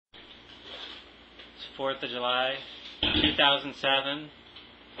4th of July, 2007.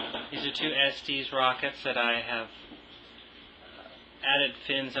 These are two Estes rockets that I have added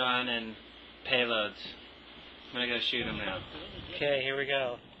fins on and payloads. I'm going to go shoot them now. Okay, here we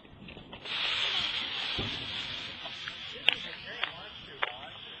go.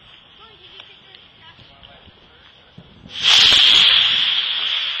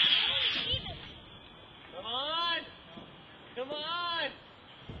 Come on! Come on!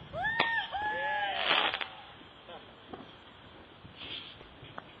 Yeah.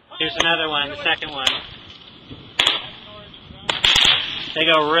 Here's another one, the second one. They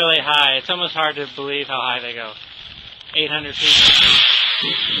go really high. It's almost hard to believe how high they go. 800 feet.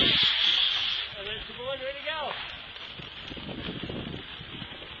 Oh, there's the one ready to go.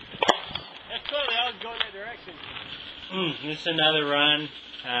 That's cool. They always go in that direction. This is another run.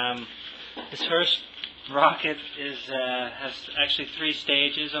 This first rocket has actually 3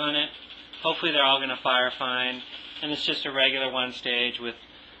 stages on it. Hopefully they're all going to fire fine. And it's just a regular one stage with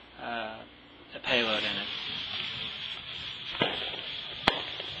a payload in it.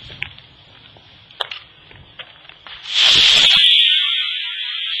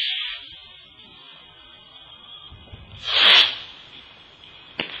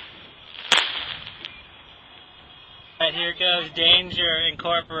 Right, here goes Danger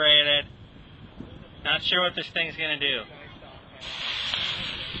Incorporated. Not sure what this thing's going to do.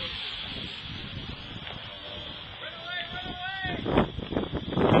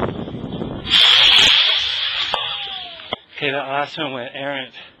 Okay, that last one went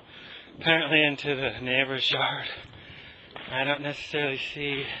errant, apparently into the neighbor's yard. I don't necessarily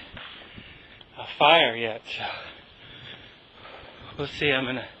see a fire yet, so we'll see. I'm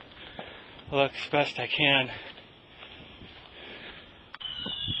going to look as best I can.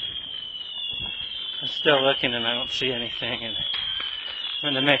 I'm still looking and I don't see anything, and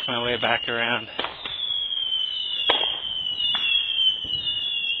I'm going to make my way back around.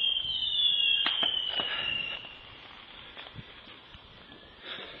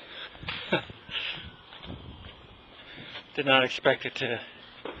 Did not expect it to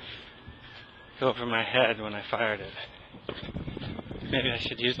go over my head when I fired it. Maybe I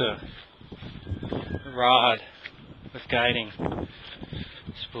should use a rod with guiding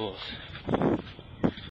spools.